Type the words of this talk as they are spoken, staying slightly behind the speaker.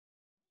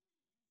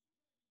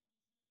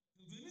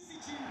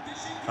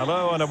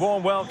Hello and a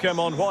warm welcome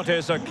on what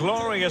is a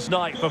glorious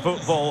night for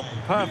football.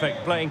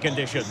 Perfect playing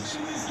conditions.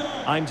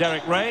 I'm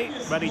Derek Ray,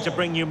 ready to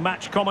bring you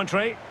match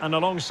commentary, and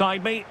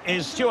alongside me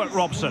is Stuart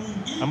Robson.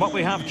 And what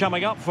we have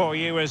coming up for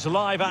you is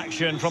live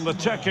action from the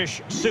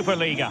Turkish Super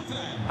Lig.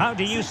 How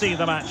do you see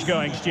the match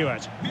going,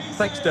 Stuart?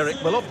 Thanks,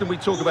 Derek. Well, often we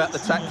talk about the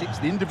tactics,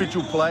 the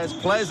individual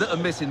players that are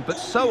missing, but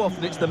so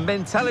often it's the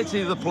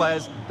mentality of the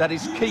players that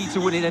is key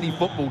to winning any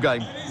football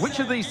game. Which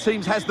of these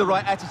teams has the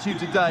right attitude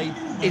today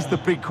is the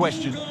big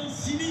question.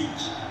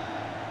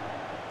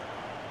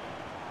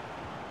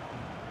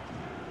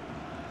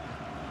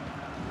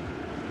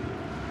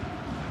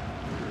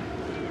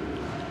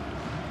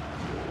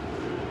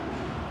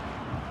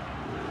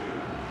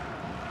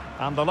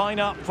 And the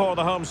lineup for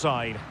the home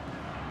side.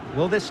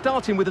 Well, they're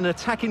starting with an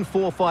attacking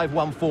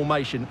 4-5-1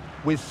 formation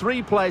with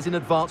 3 players in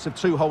advance of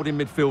 2 holding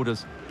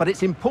midfielders. But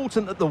it's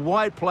important that the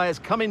wide players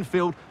come in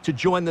field to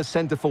join the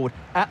centre forward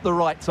at the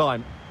right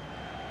time.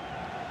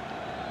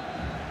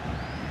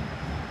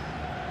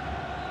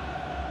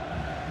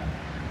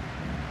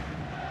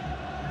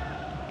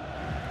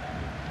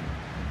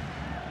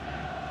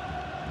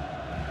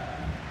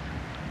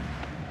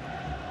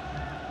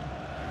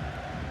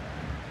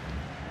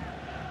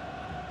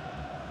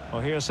 Well,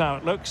 here's how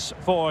it looks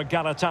for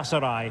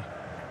Galatasaray.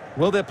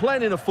 Well, they're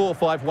playing in a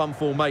 4-5-1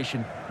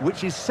 formation,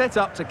 which is set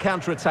up to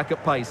counter-attack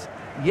at pace.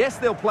 Yes,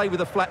 they'll play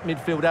with a flat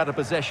midfield out of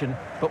possession,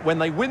 but when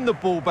they win the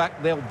ball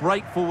back, they'll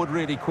break forward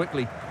really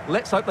quickly.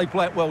 Let's hope they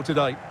play it well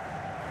today.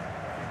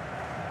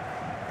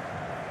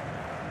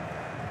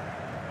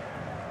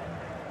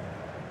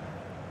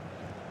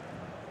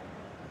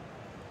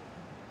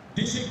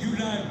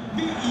 Teşekkürler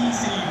ve iyi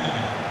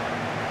seyirler.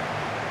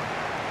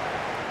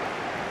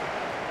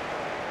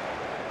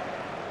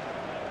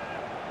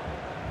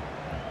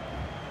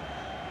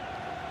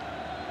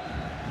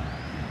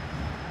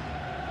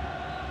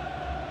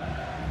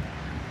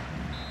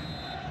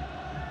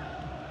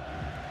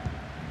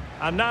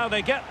 And now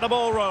they get the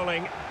ball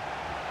rolling.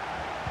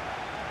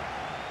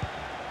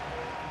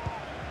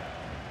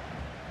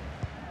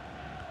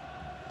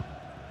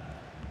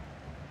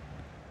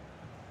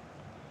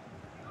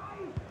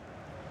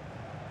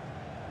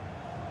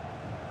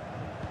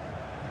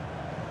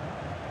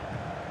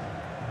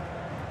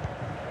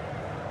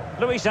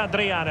 Luis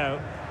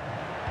Adriano.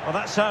 Well,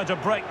 that's how to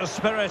break the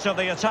spirit of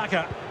the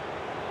attacker.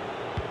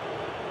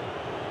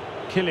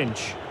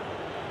 Kilinc.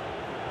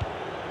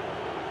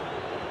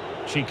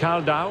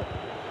 Chicaldao.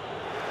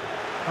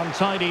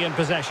 Untidy in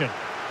possession.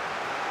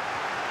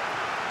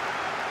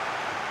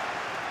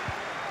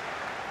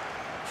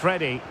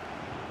 Freddy.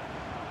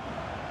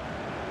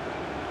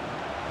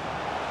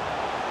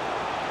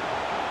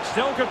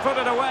 Still could put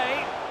it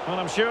away. Well,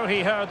 I'm sure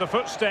he heard the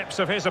footsteps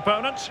of his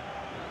opponent.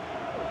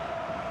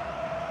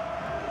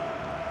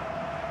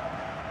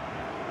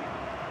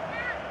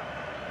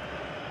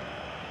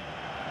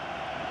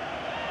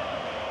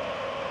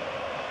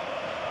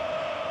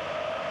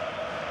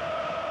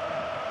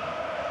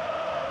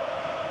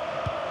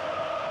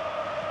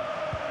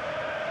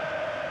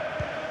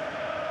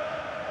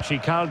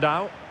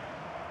 Chicaldao.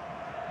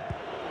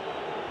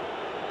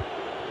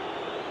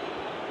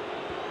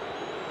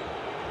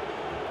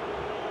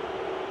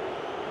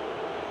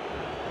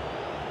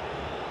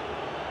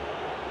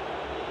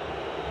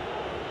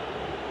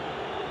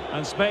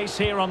 And space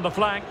here on the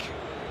flank.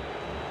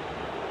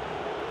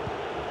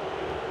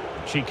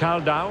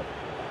 Chicaldao.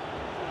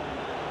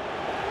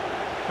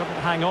 Couldn't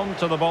hang on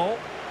to the ball.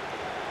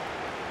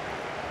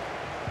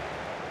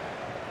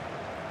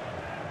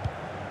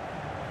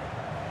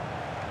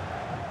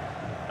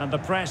 And the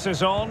press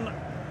is on.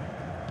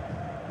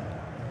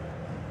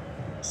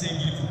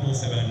 Sevgili futbol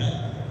severler,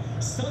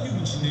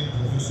 stadyum içinde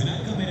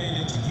profesyonel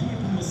kamerayla çekim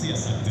yapılması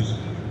yasaktır.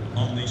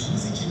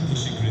 Anlayışınız için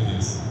teşekkür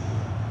ederiz.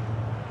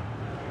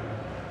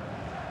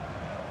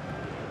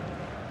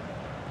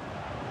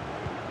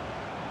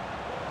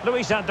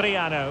 Luis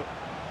Adriano.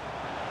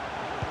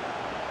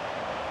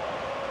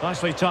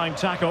 Nicely timed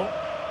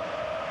tackle.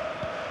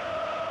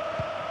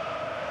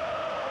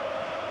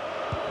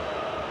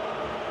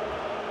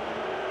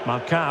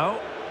 Marcao.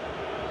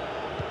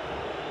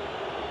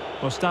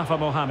 Mustafa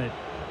Mohamed.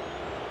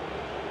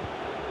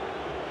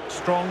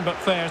 Strong but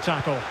fair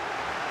tackle.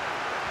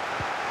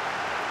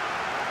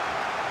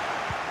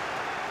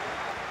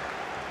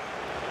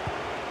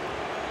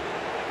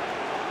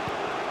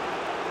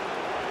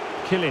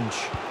 Kilinc.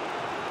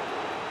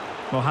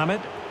 Mohamed.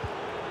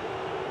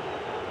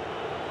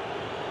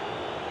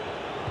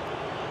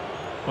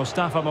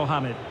 Mustafa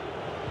Mohamed.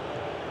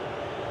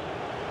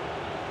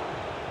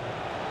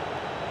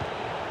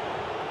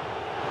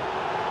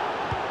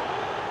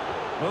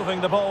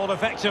 Moving the ball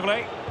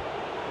effectively.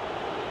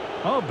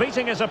 Oh,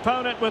 beating his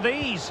opponent with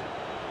ease.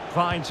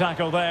 Fine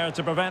tackle there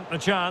to prevent the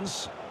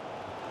chance.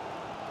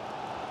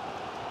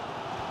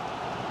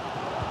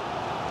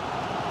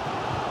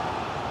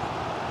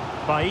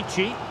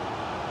 Baichi.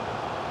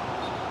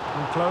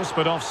 Close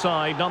but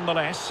offside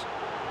nonetheless.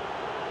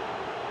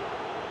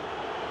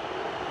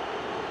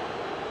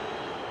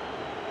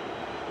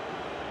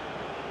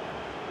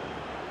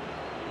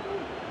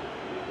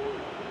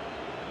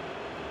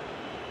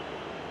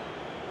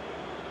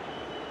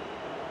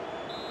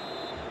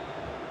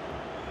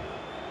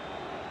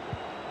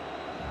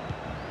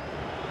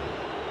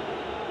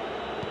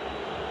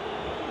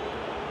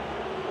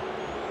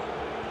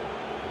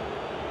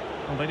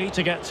 Well, they need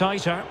to get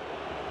tighter.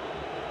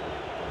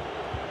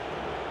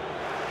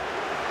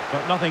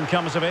 But nothing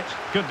comes of it.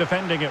 Good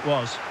defending it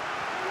was.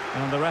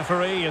 And the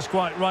referee is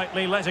quite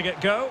rightly letting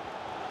it go.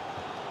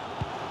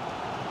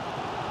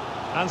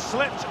 And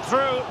slipped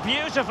through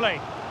beautifully.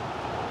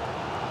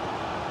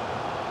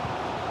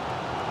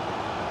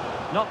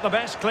 Not the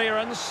best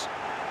clearance.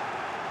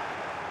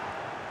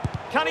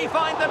 Can he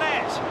find the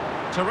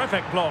net?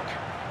 Terrific block.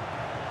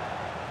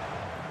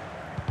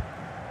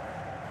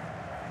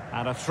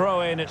 And a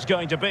throw-in it's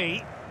going to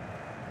be.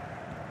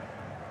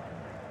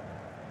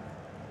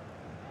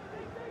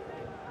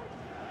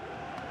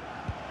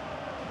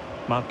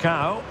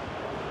 Marcao.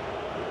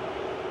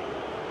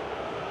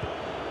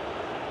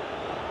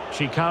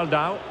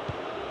 Chicaldao.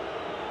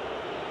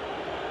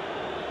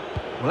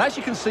 Well, as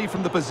you can see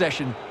from the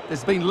possession,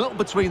 there's been little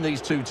between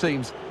these two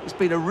teams. It's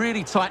been a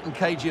really tight and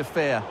cagey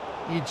affair.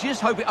 You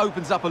just hope it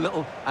opens up a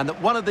little and that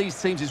one of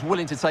these teams is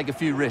willing to take a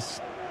few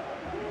risks.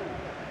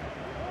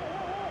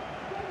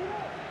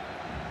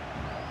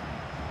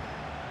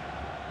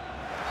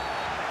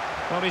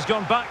 Well, he's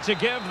gone back to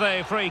give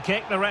the free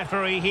kick, the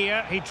referee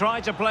here. He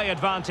tried to play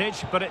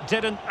advantage, but it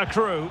didn't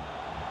accrue.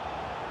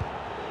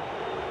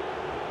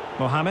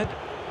 Mohamed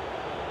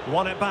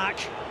won it back.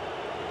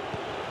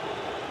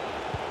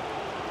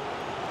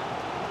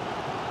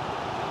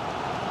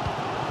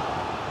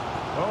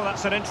 Oh,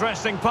 that's an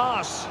interesting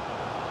pass.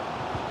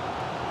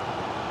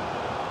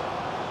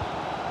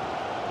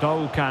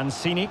 Doğukan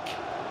Sinik.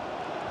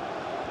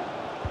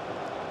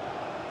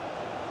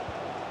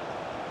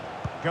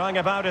 Going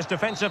about his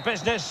defensive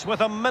business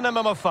with a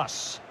minimum of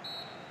fuss.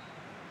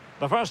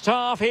 The first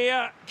half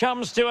here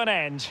comes to an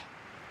end.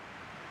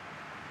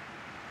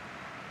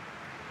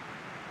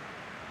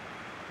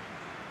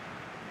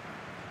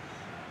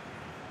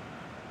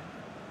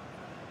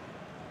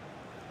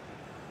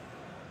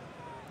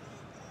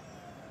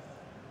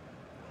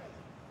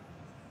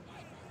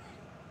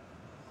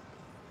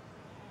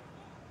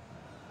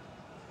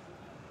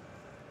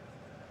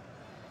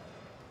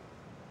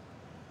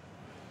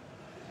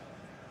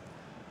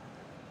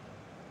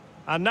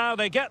 And now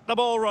they get the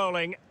ball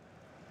rolling.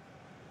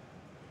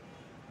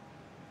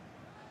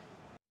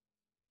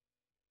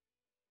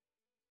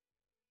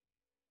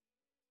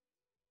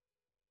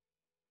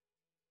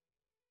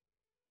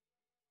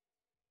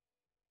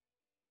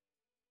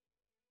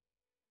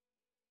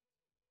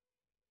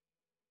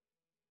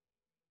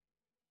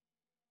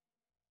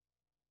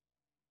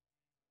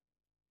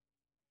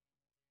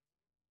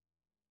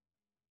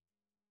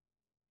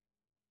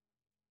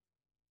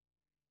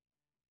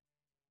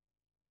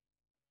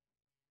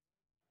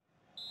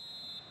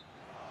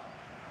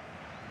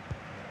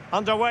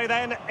 Underway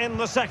then in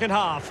the second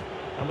half.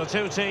 And the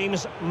two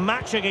teams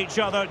matching each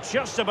other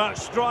just about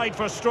stride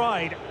for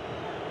stride.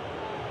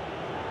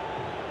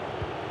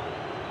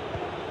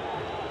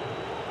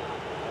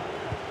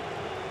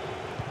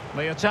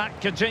 The attack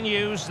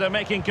continues. They're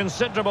making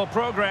considerable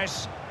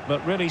progress,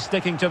 but really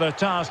sticking to their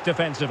task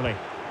defensively.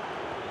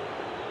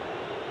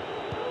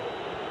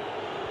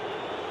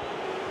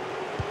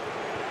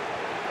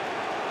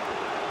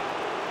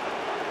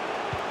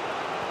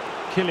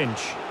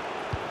 Kilinc.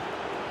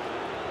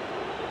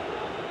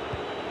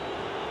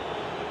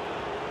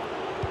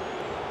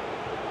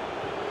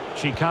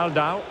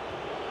 Chicaldao.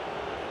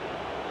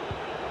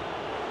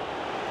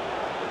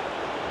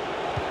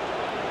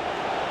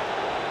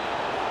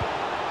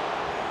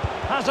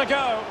 Has a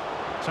go.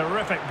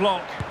 Terrific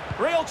block.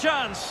 Real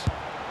chance.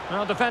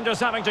 Well, defenders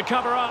having to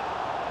cover up.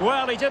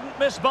 Well, he didn't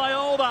miss by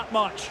all that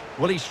much.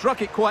 Well, he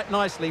struck it quite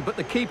nicely, but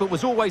the keeper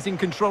was always in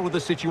control of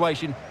the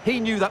situation. He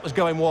knew that was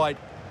going wide.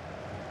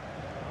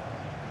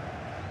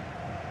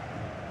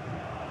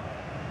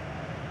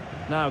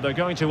 Now they're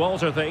going to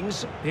alter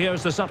things.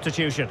 Here's the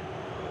substitution.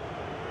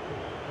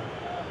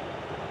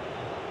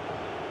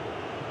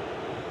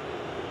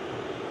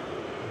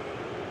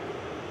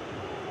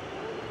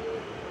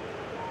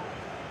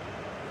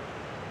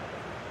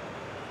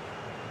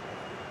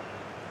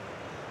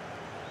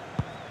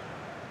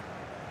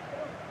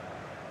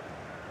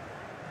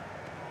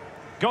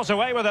 Got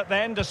away with it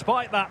then,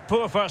 despite that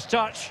poor first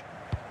touch.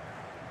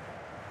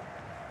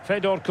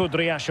 Fedor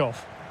Kudryashov.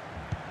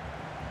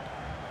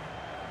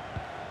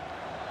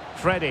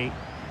 Freddie.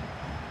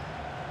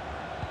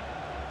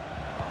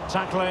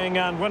 Tackling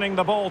and winning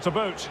the ball to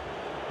boot.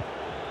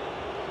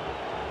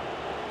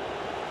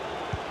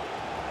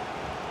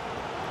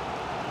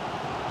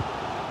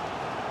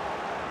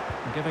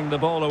 Giving the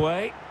ball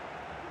away.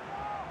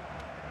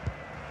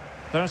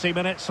 30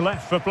 minutes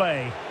left for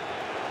play.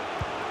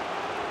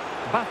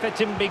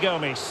 Bafetimbi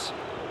Gomis.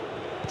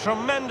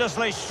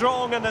 Tremendously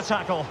strong in the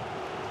tackle.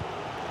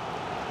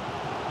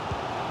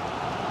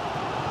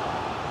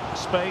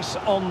 Space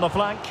on the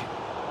flank.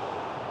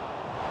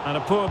 And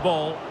a poor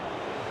ball.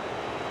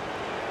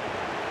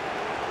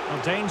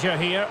 A danger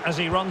here as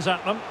he runs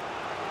at them.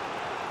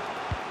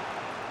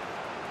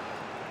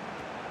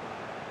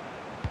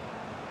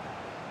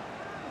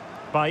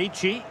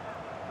 Baichi.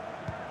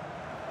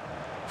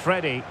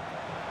 Freddie.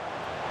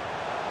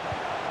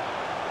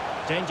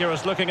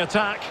 Dangerous looking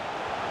attack.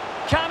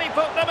 Can he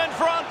put them in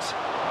front?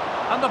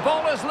 And the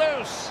ball is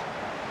loose.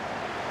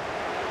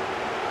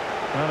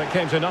 Well, it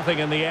came to nothing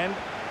in the end.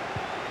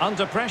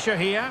 Under pressure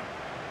here.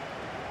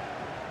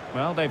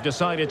 Well, they've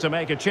decided to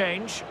make a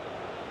change.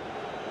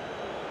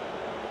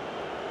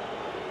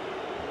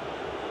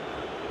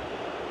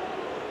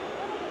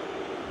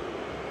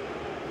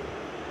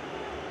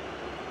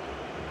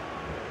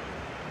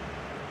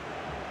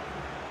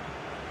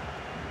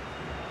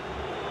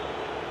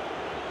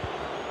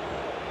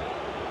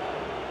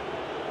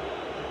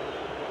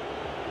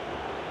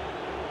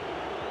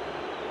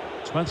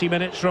 Twenty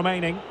minutes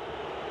remaining.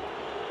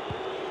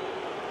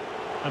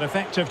 An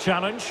effective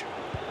challenge.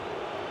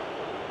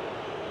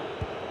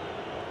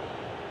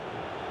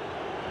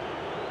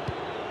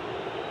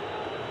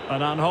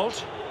 An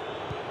Anholt.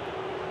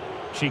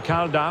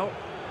 Chicaldao.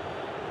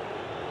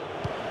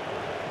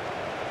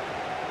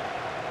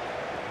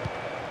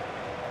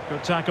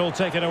 Good tackle,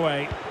 taken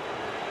away.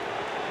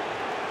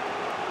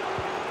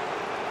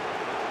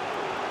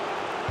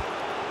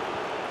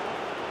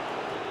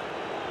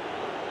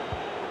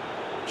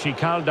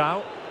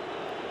 Chicaldao.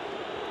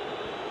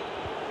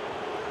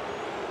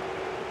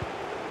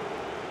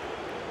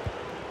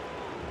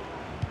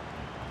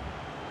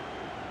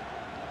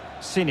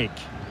 Sinic.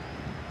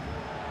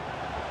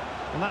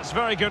 And that's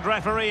very good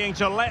refereeing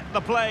to let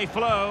the play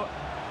flow.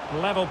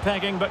 Level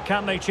pegging, but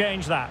can they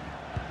change that?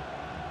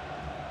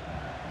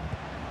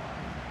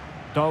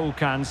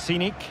 Doğukan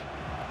Sinic.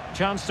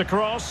 Chance to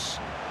cross.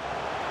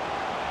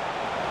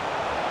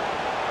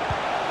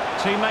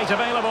 Teammate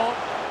available.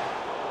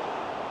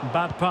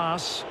 Bad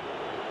pass.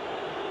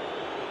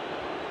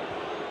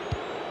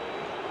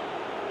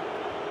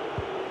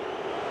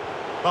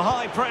 The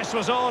high press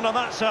was on, and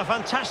that's a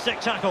fantastic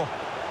tackle.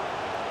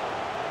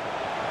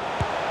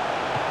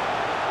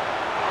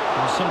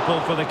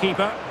 Simple for the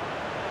keeper.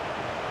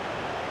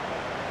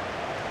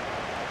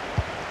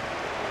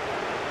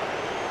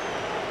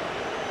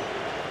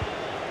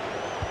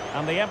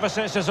 And the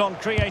emphasis is on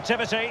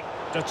creativity.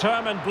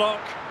 Determined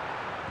block.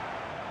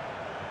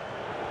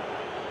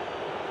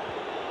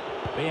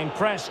 Being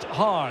pressed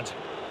hard.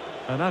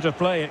 And out of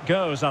play it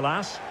goes,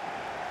 alas.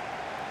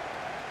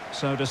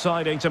 So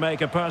deciding to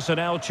make a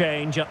personnel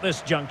change at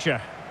this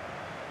juncture.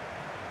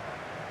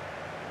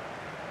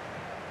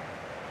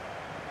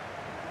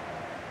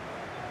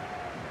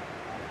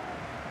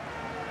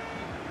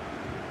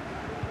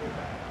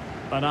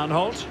 Van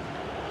Aanholt.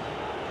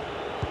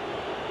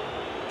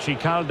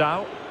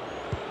 Chicaldao.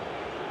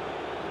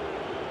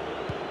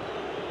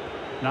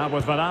 Now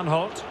with Van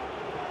Aanholt.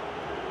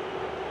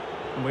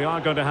 And we are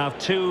going to have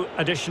 2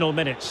 additional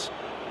minutes.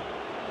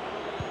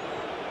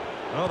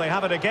 Oh, they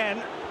have it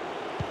again.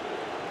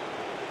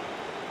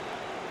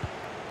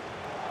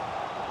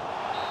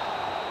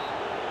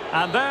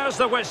 And there's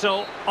the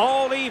whistle.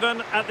 All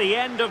even at the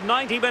end of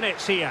 90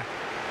 minutes here.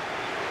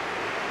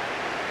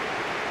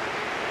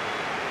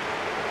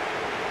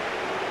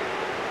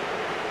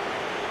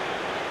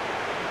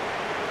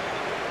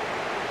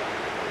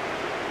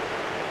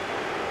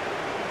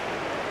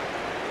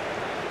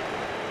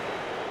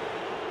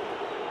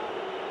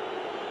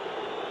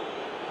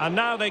 And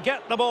now they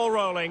get the ball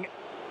rolling.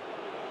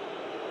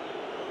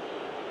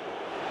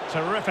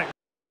 Terrific